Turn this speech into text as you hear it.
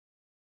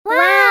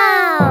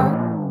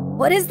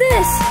What is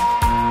this?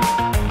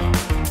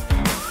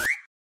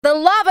 The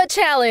lava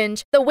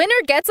challenge! The winner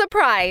gets a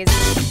prize!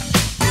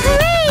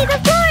 Hooray! The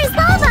floor is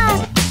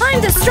lava! I'm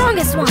the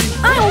strongest one!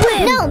 I'll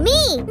win! No,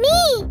 me!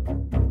 Me!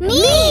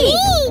 Me!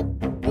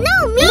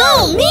 No, me!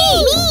 No, me!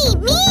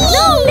 Me!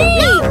 No, me!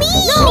 No, me!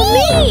 No,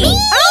 me!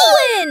 I'll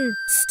win!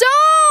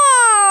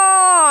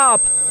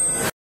 Stop!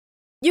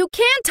 You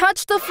can't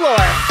touch the floor.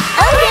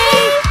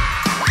 Okay!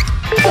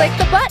 Click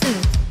the button.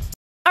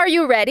 Are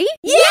you ready?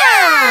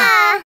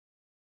 Yeah!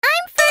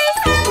 I'm first!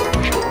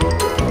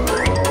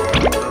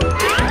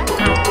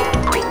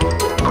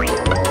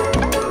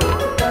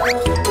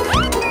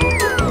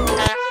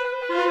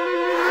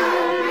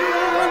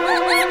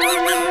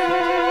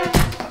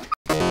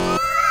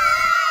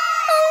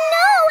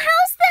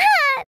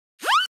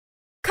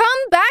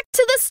 Come back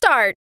to the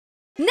start.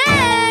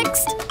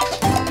 Next!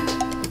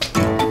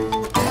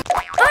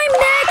 I'm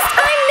next!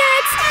 I'm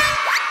next!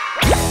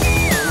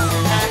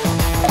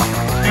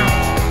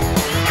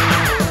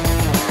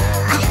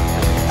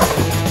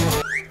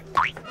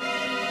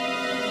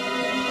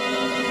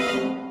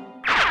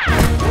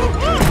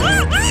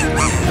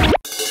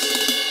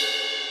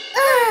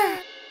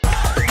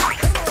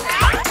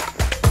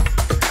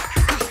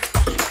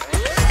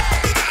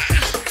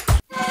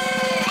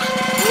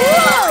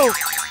 Whoa!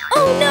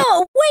 Oh no!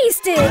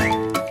 Wasted!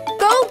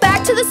 Go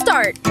back to the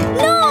start.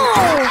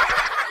 No!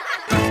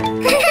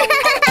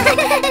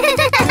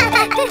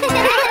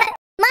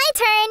 My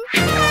turn!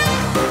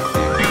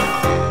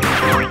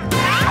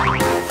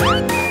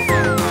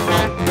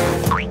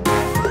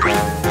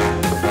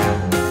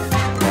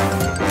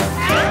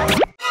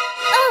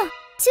 Oh,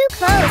 too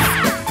close.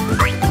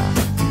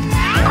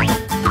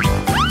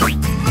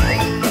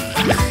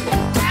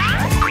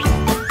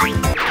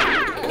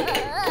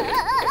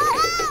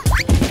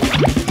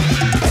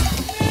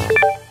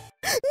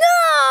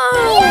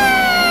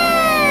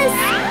 Yes!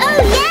 Oh,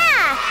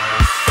 yeah!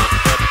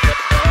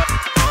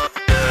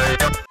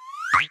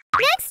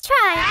 Next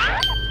try.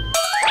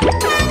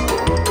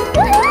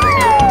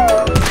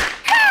 Woohoo!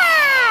 Ha!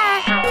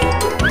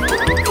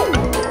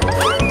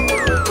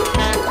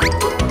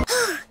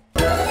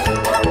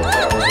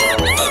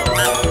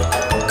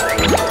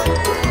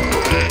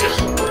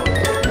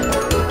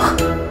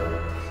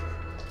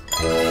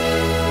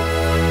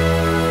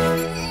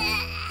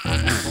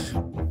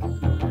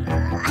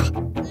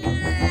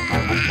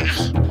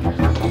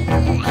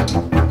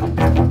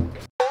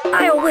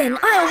 I'll win!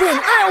 I'll win!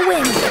 I'll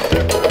win!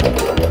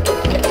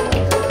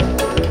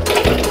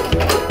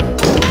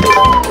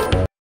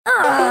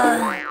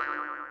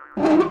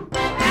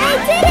 I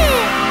did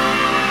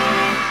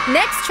it!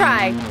 Next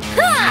try.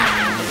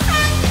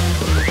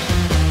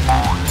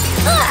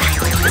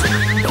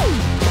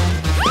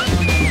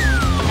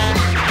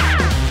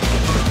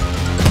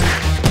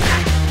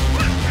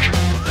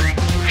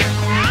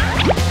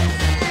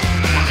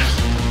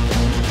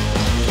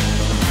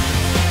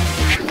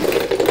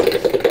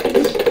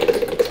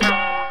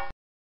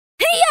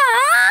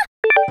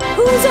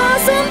 Who's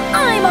awesome?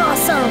 I'm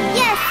awesome!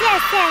 Yes,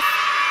 yes, yes.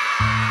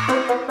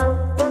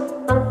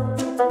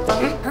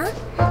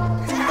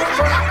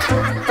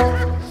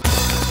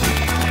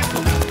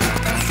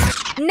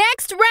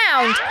 Next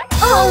round.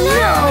 Oh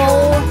no!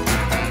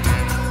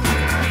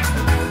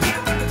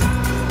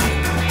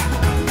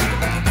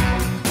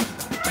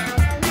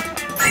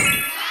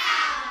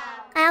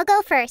 I'll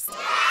go first. Go,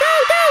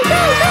 go,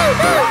 go, go,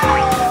 go!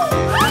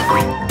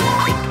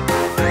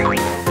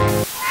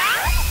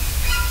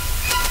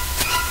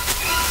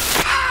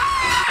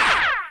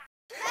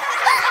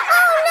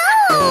 Oh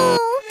no!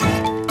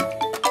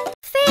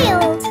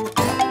 Failed.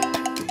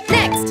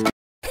 Next.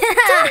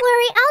 Don't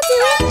worry, I'll do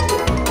it.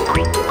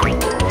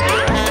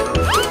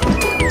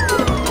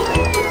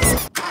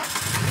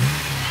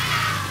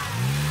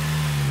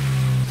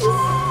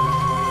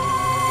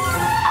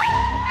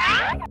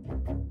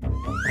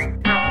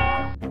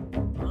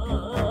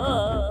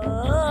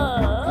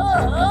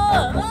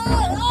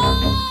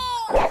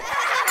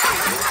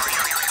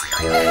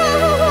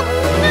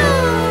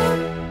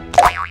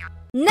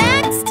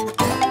 Next.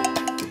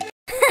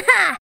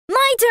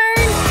 My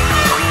turn!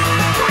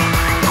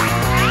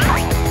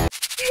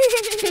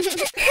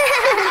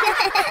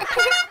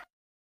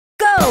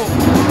 Go!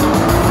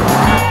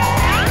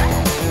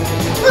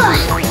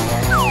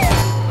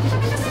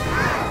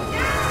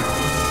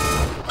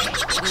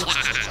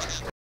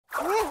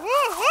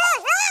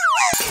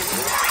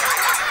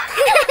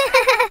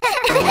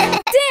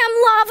 Damn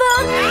lava!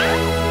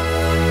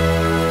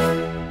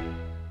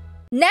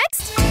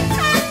 Next.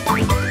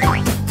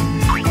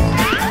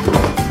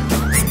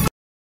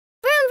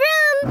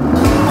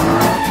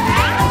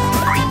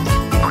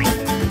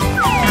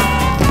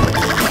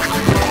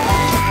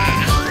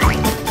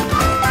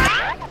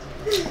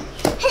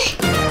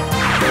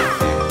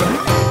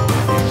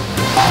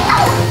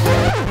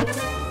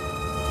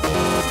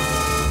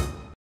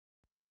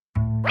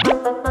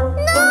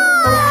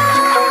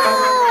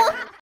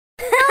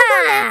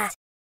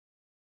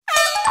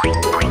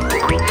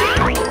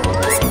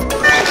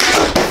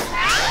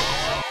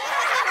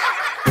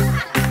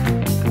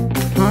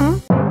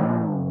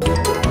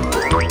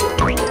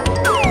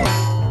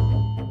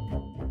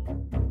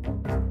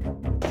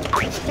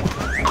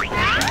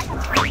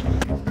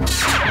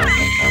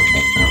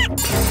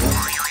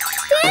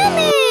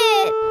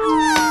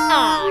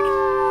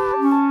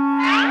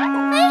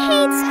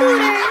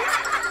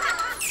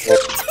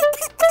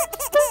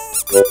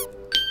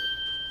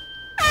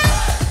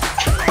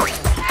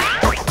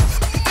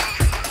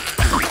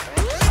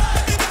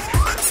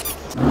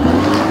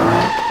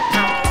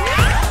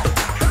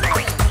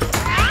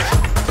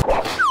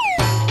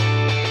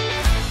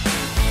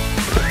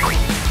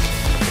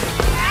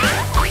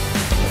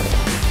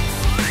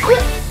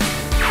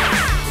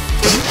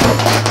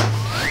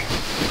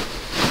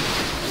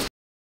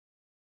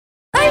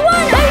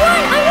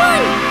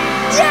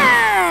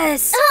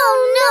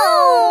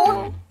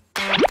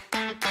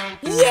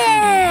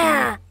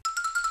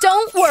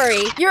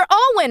 You're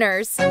all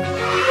winners.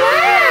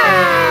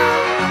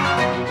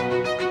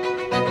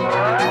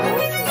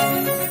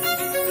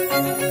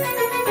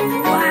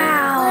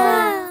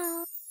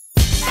 Wow!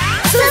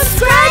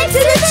 Subscribe to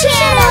the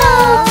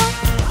channel!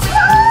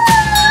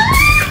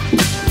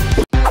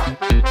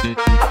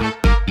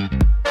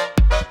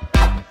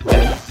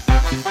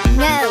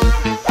 No.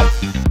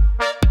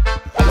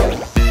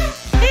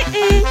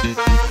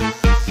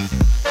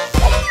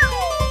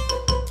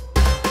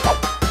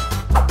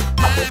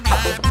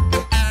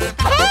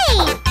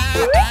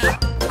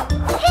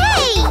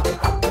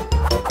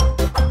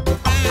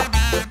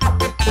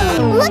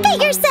 Look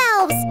at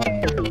yourselves!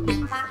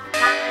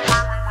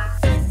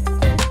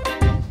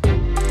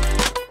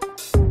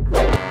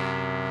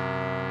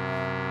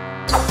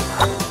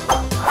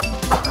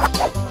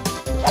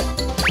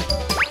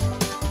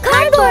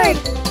 Cardboard!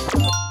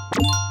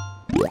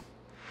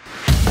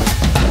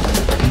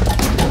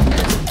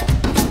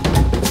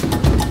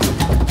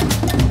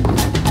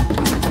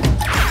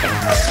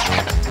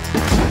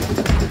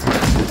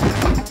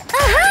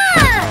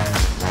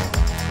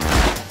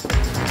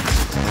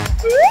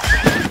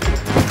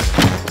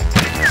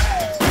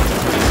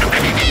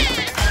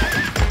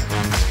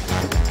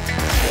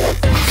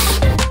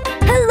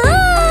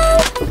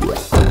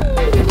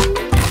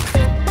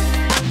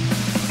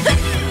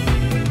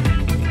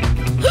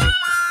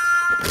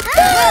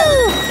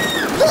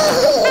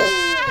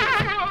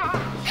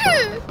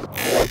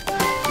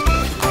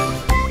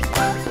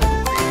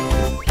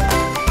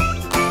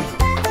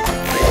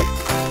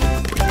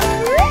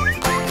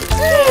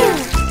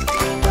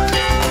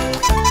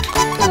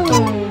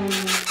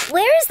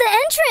 Where is the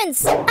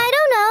entrance? I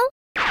don't know.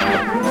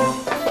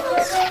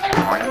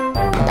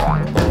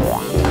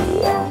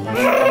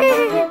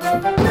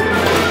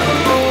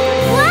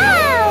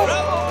 Wow!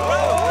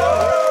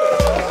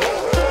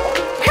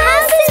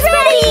 House is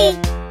ready!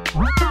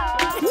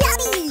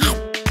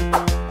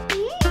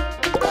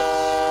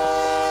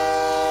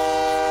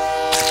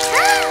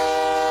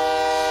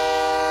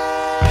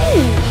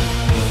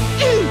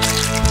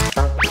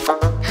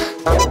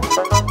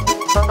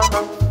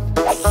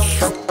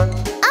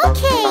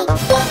 Okay.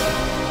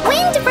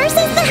 Wind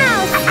versus the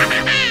house.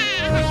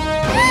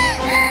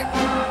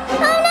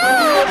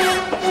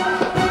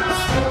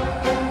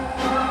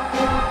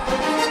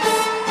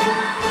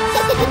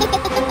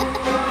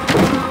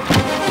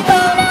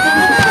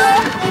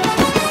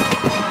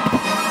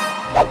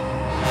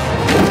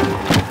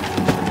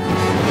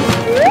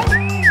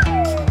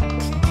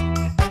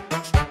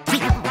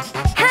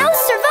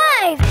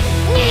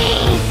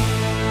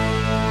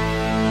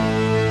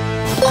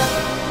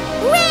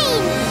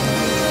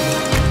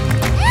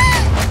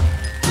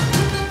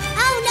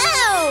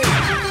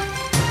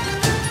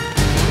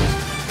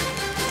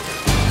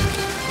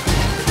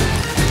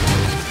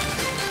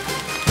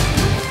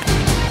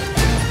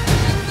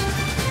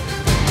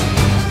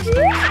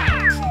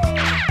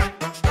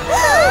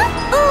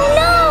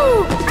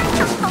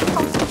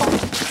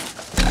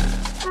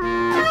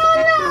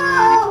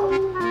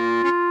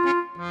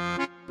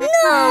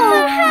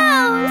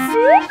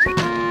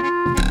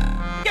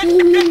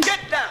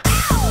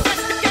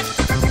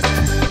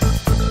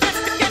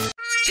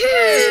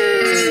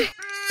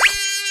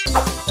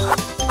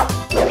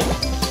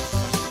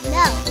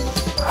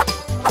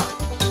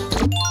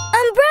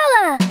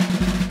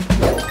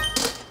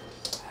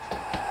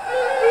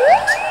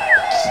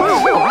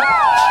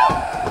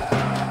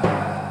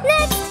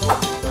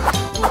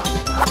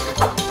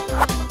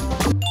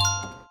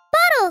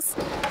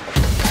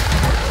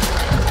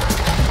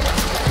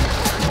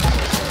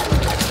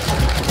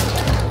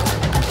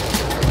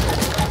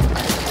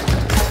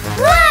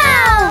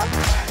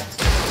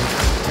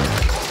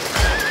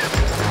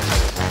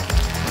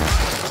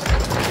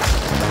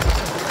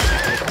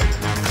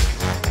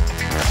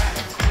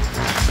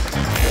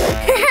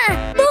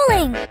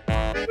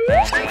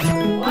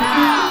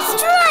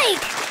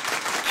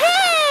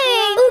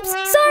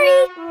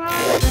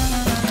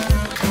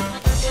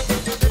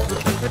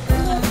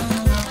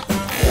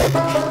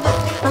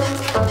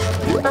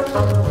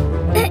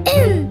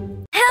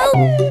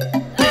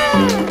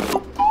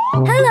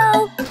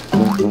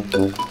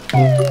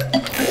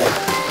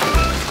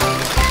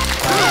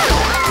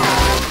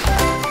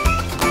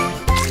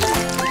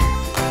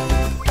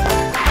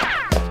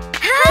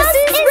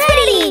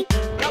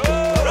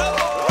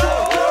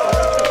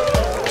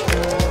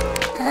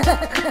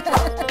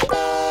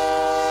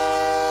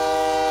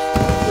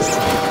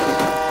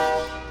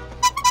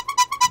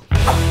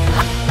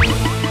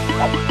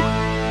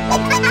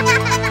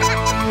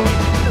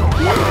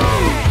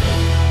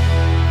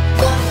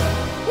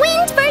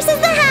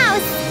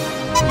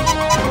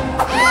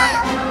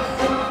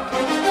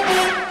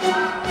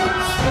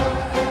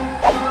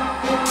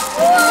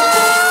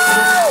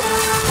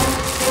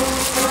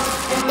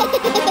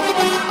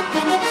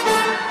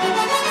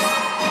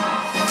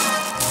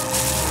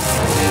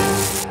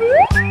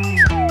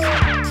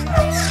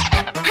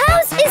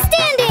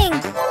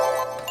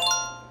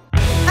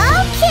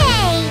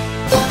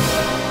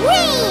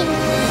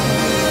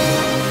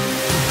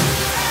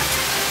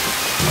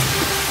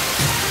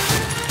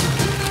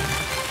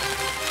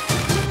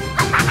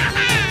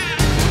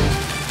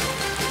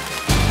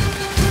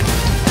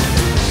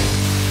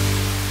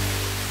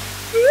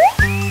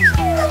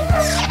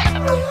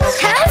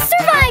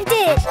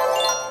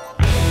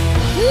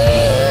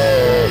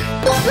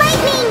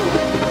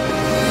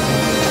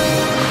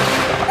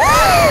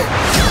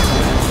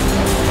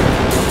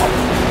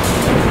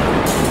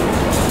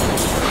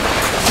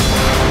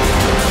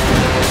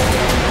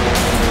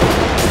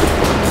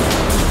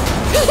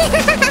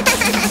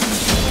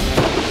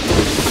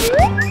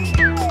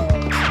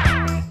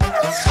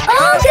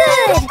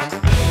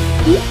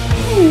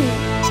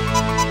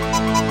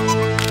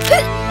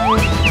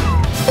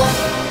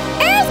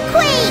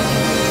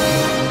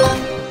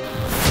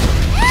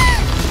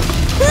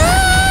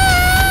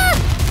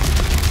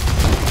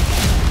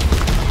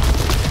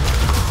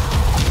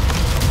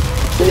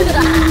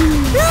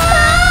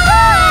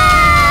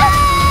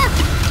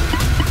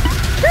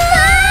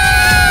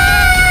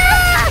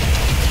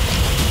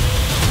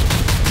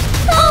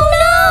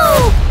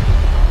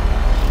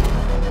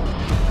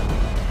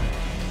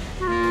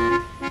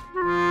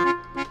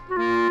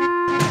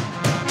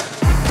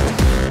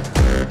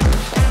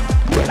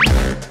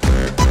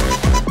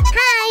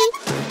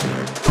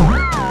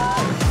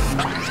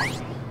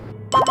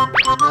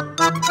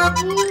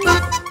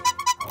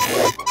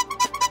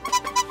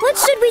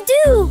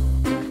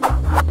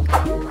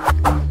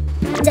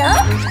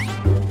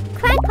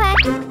 Quack, quack.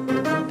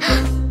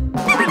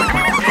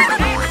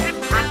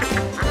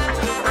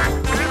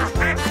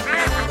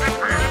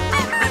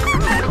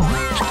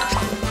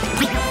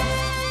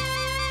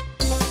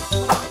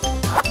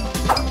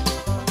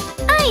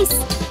 Ice.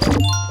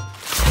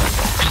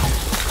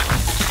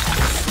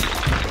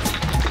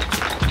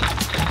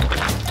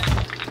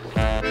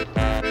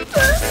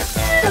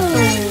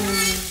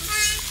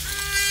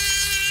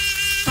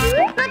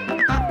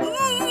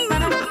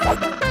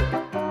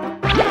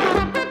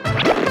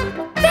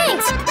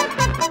 Thanks.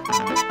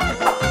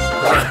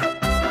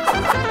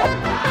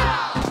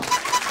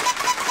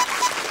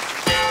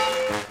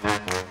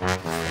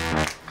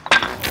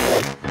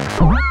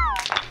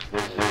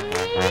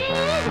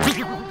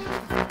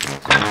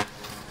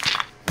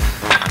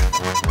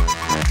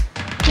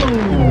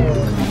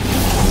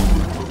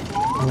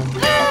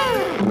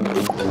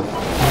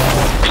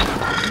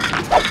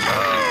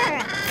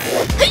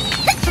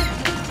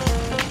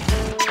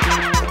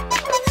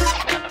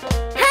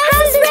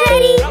 House is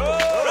ready.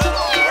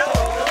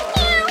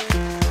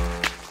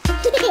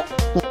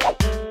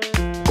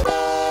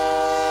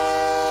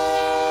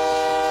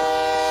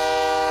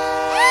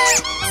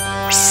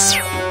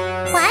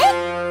 What?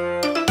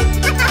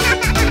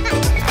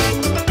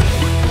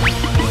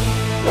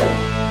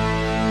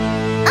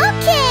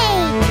 Okay.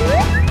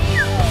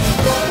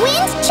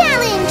 Wind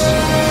challenge.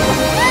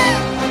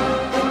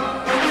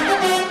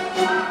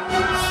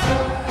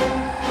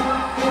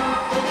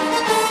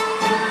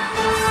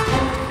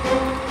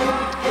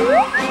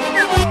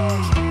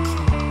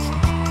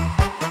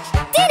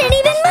 Didn't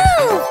even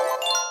move.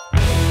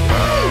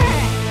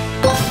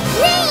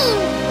 Rain.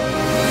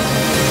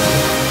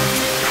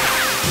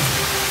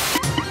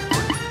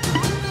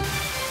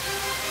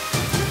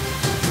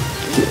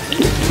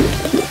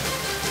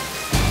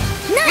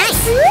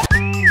 Nice.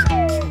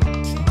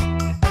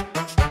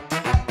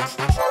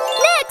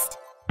 Next.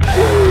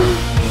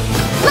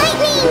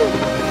 Lightning.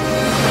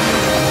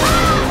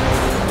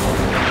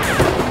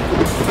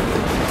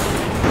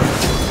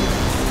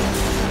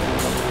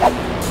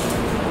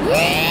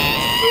 Yay!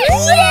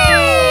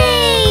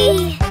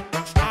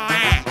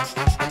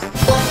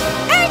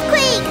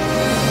 Earthquake.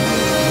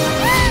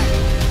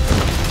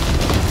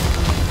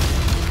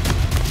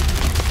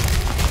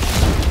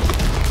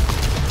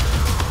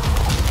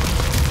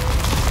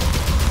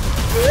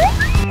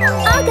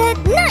 All good.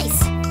 Nice.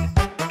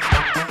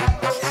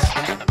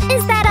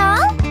 Is that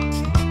all?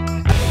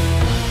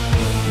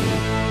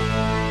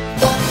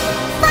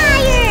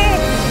 Fire!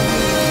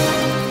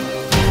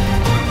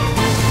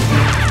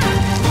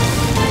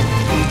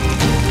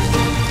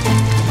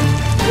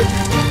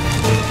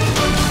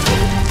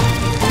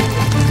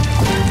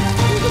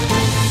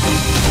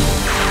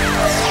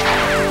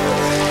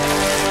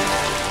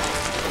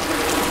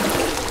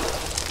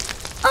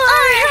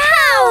 Our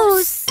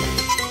house!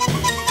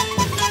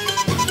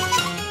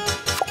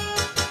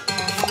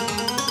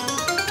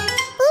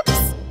 Oops.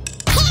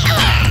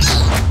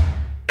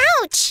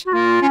 Ouch!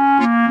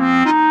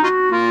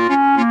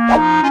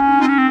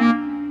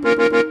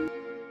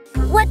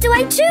 What do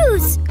I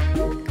choose?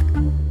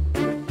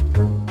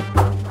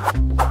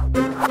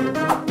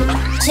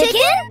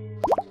 Chicken?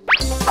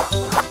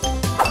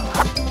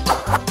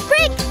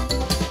 Brick!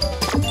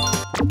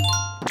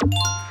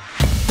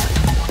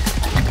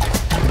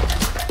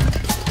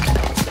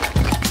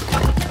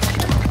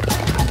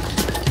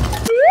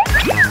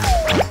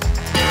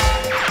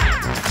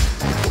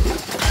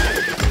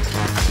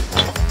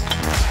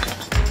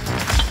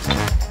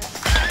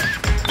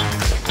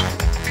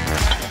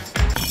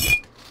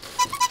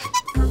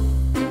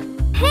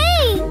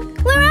 Hey,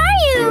 where are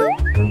you?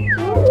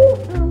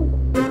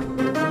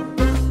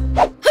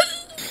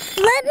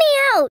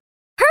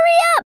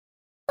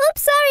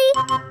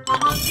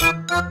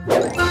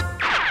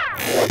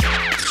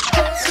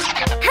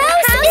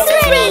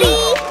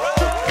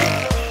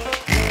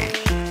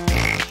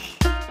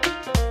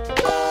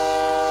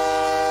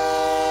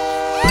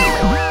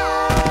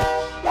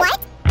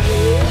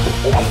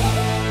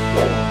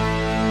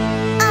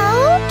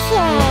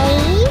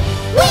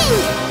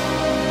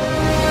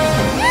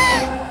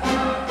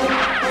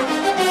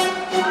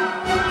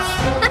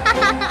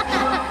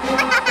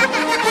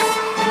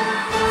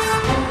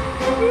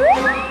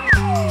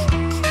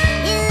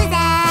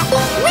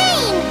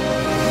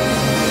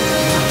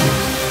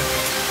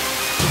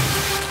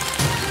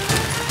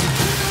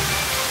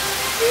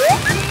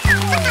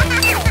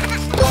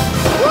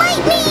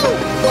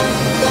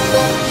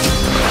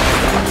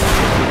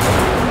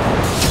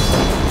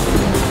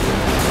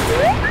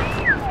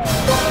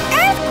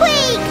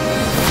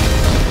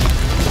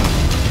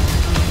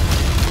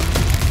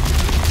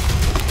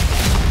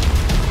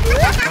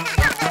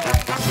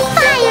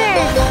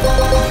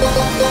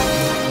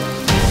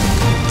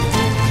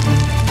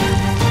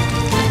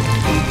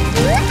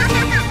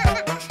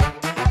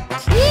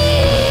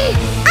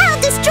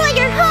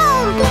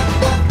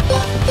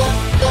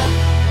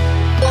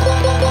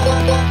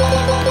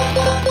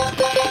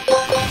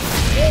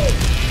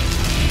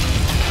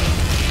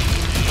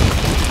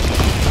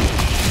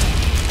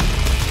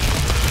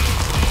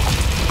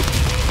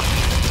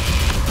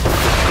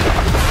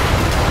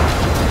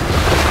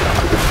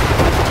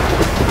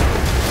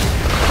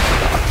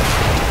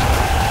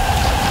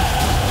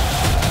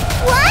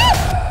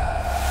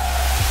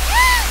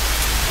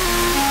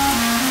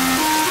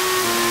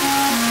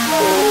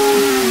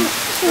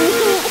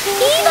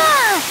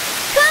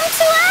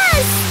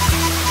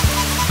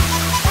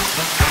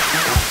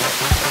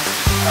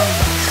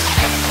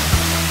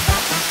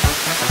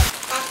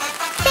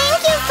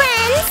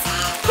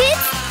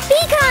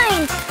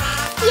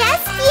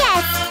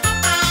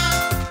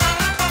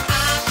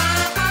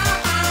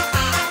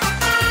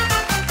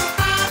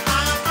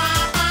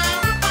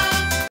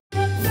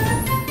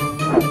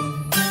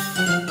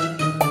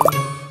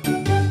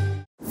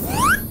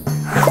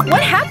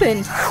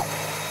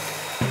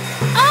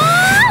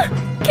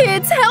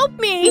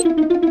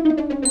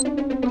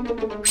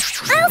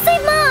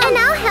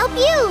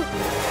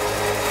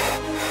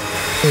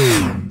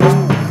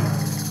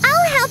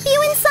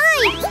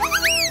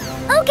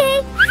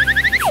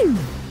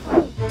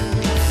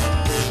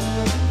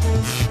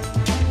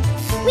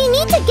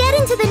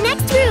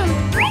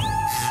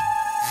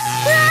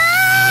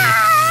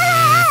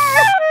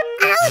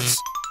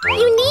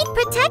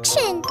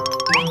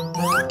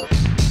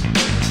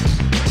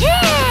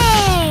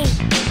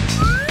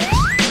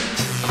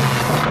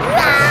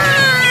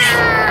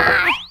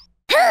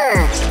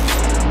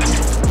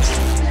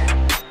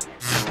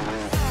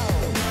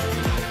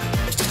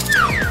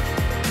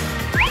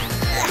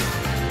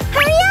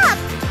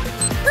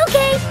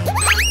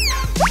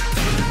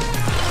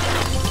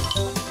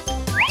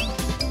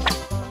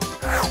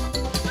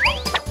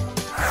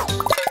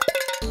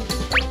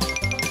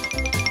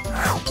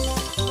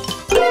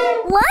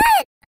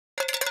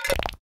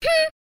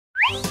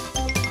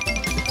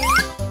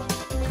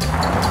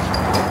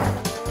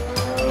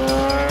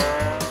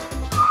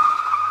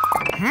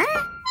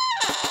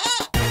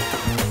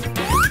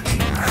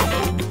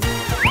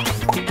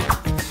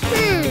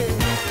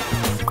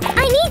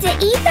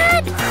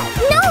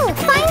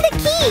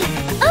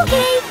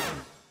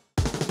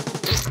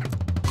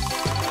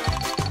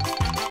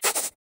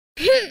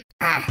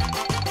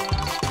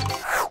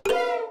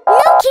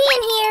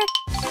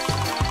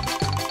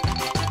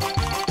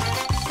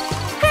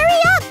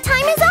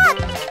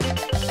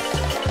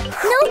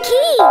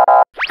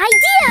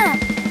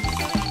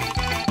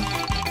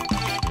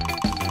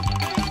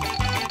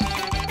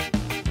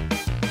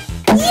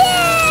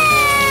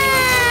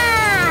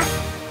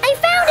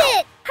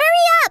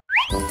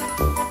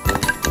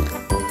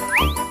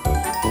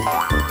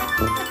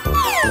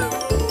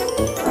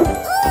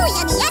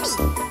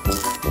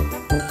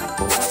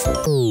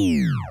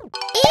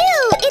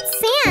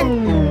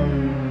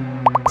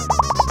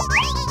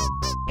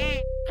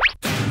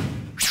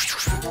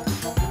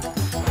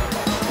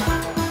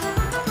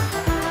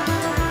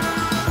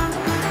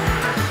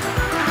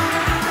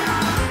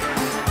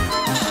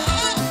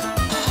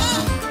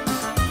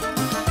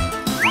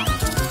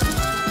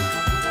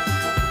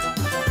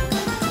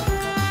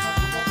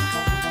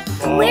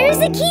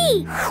 Where's the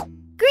key?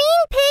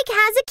 Green pig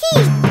has a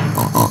key.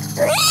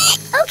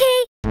 Okay.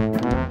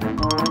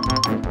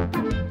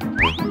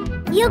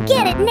 You'll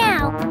get it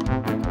now.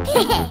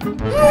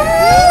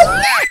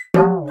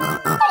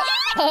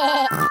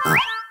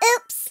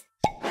 Oops.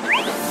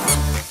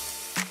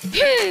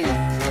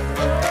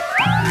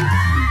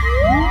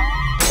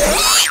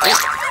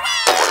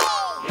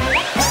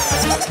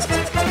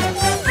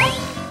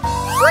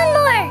 One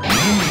more.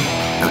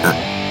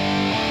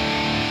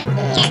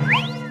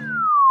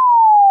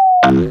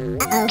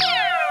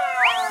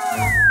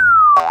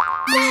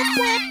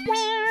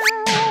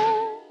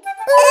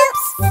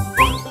 Oops.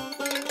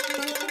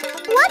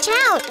 Watch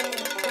out.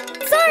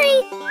 Sorry.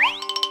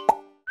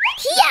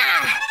 Yeah.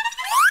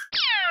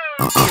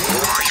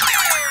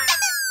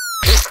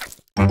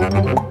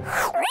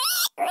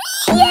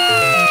 Yeah!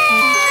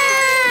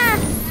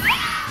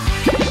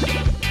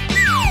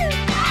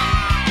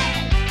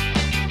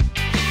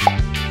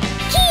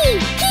 Key!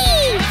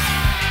 Key!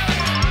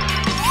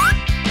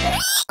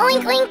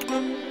 Oink, oink.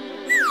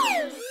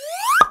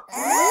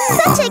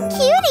 Such a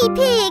cutie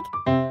pig.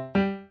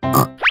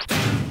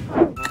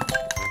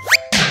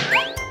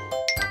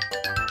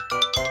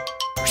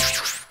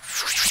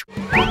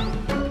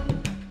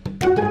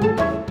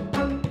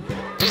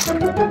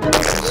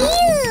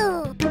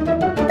 Ew!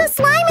 The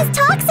slime is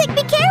toxic.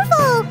 Be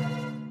careful.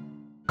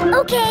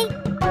 Okay.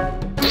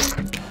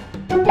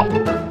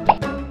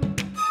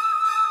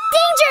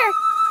 Danger!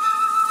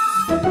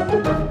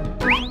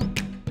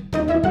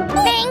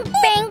 Bang,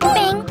 bang,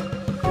 bang.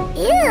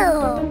 Ew!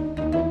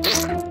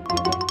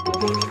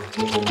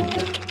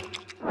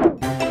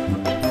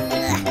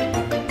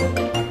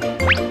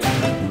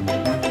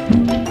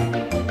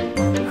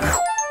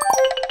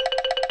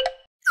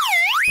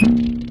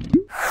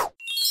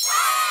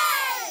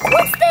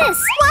 What's this?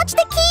 Watch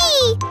the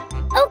key!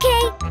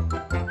 Okay.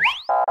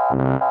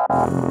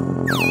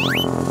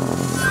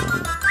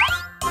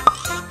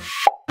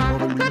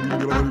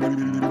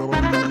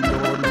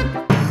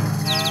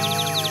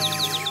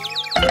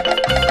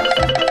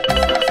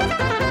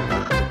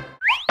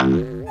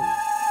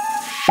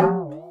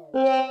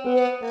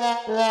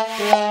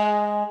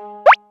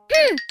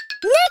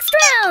 Next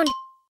round!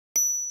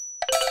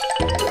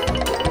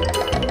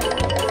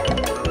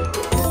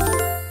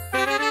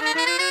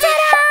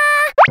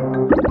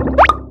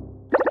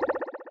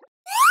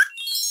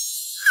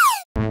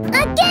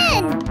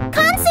 Again!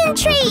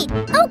 Concentrate!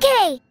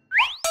 Okay!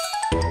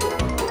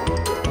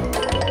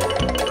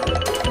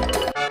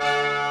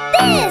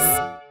 This!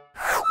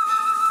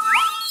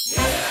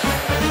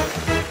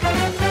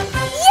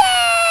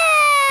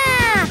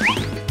 Yeah!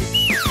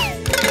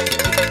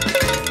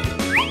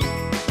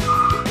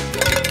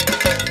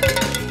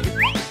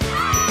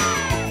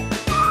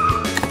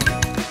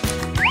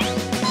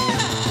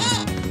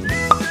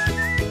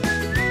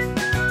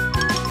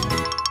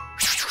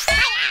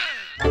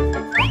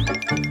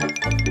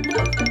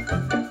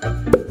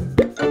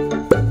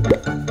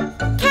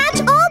 Catch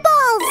all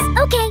balls!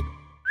 Okay.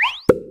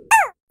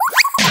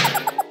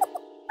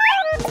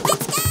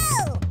 Let's go!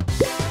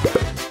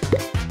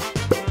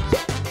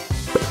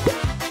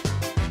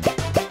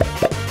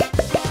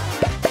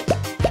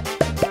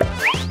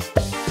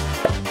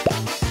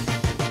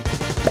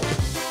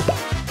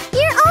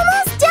 You're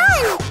almost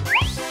done!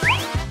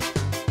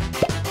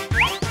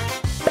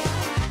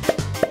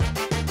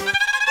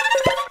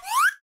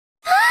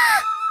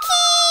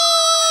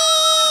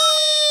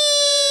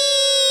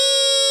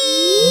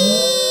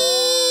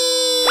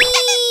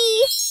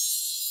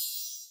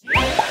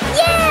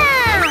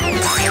 Yeah!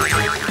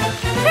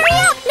 Hurry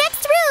up!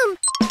 Next room!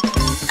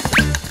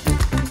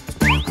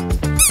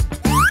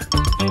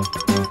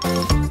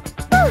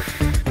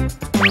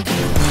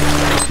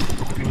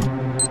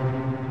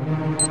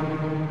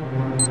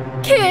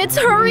 Kids,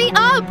 hurry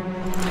up!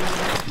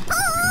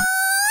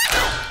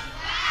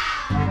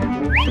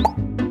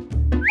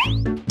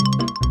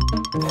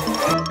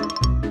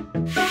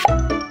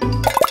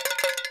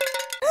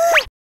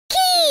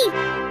 Key!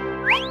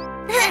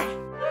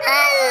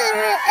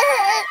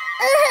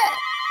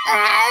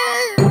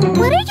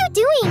 What are you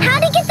doing? How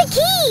to get the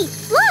key?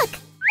 Look!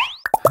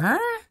 Huh?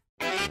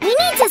 We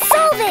need to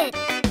solve it!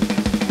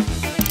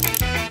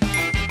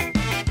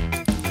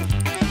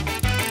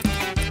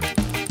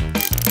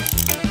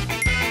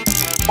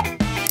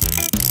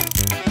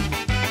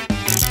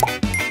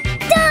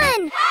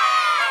 Done!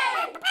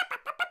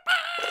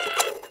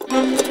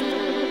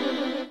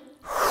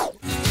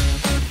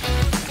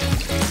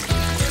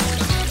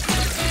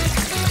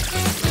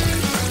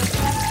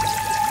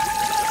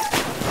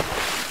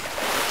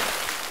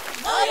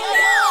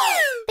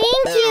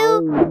 Thank you!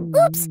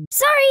 Oops!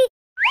 Sorry!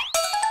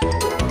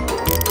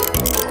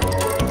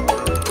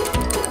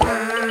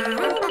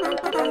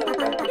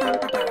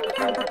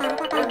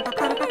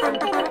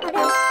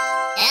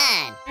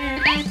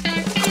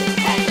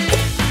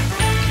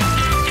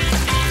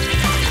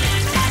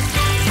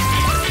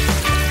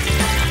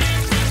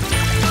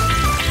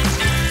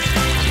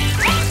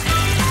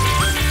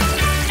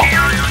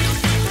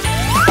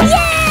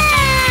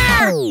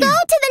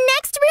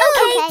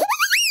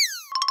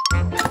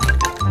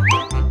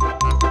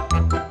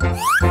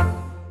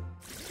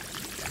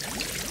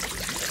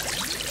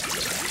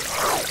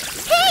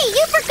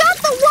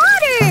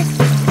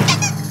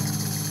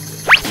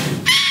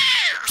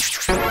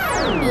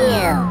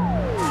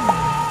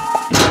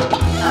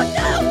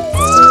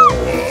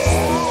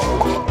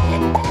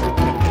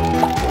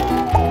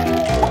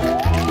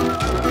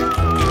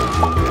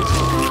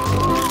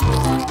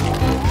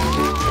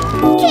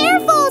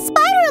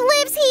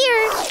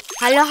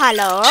 Hello,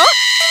 hello.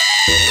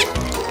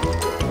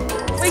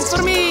 Wait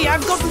for me!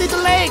 I've got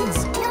little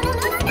legs!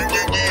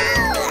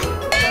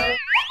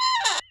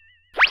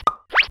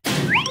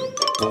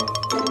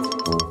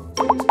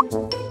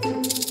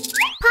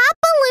 Pop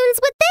balloons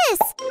with this.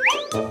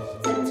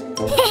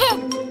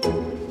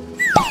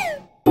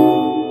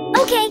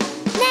 Okay,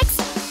 next.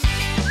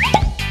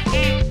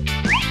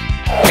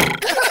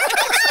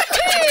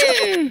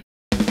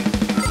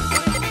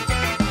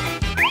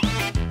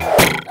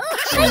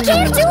 I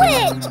can't do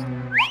it!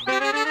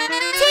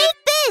 Take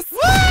this!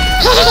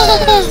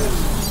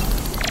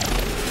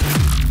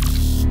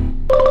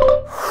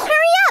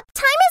 Hurry up!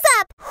 Time is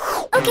up!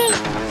 Okay.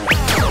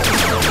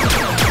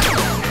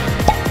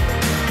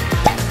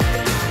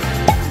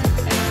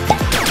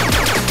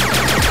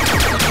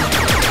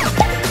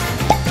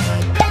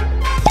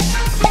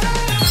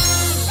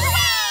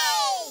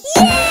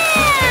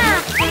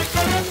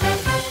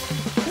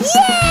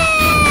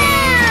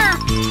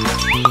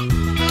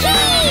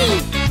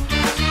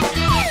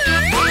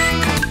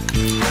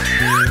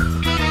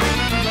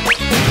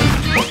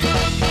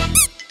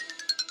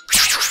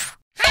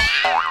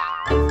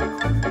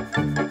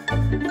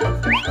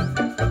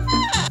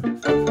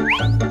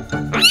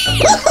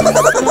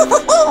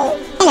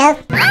 Hello.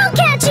 I'll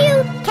catch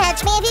you.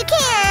 Catch me if you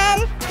can.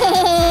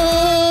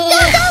 Go,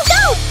 go,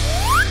 go!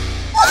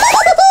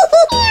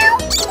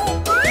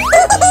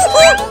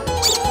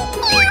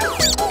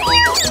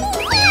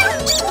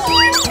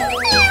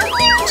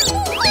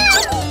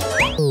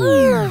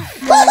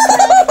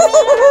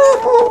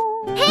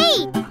 Hey,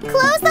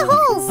 close the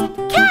holes.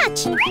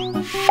 Catch.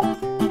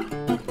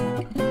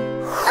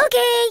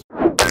 Okay.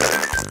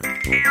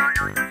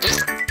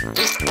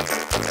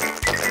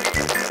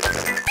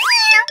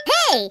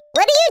 Hey,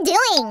 what are you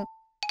doing?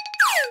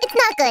 It's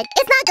not good.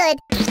 It's not good.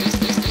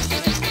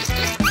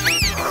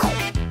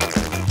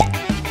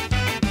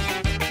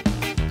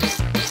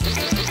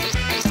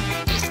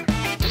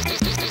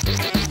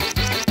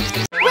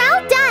 Well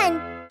done.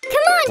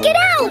 Come on, get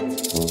out.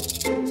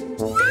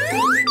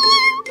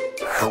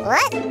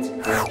 What?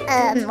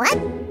 What?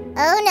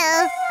 Oh no.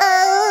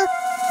 Oh.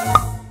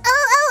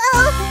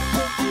 Oh.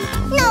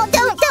 No,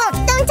 don't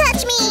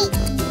touch me.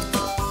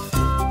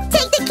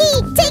 Take the key.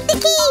 Take the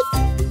key.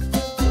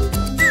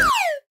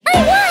 I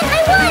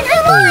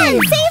won!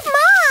 Save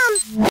Mom!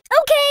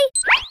 Okay.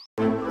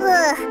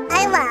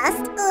 I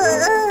lost.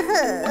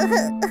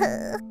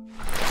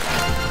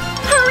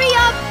 Hurry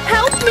up!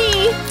 Help me!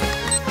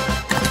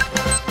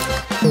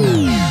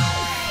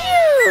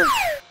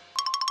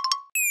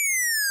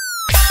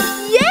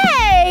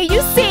 Yay!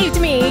 You saved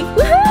me!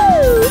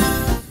 Woohoo!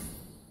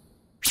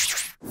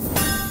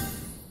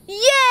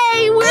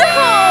 Yay! We're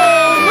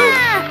home!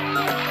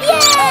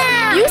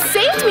 Yeah! You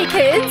saved me,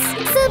 kids!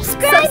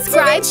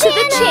 Subscribe to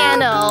the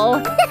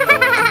channel!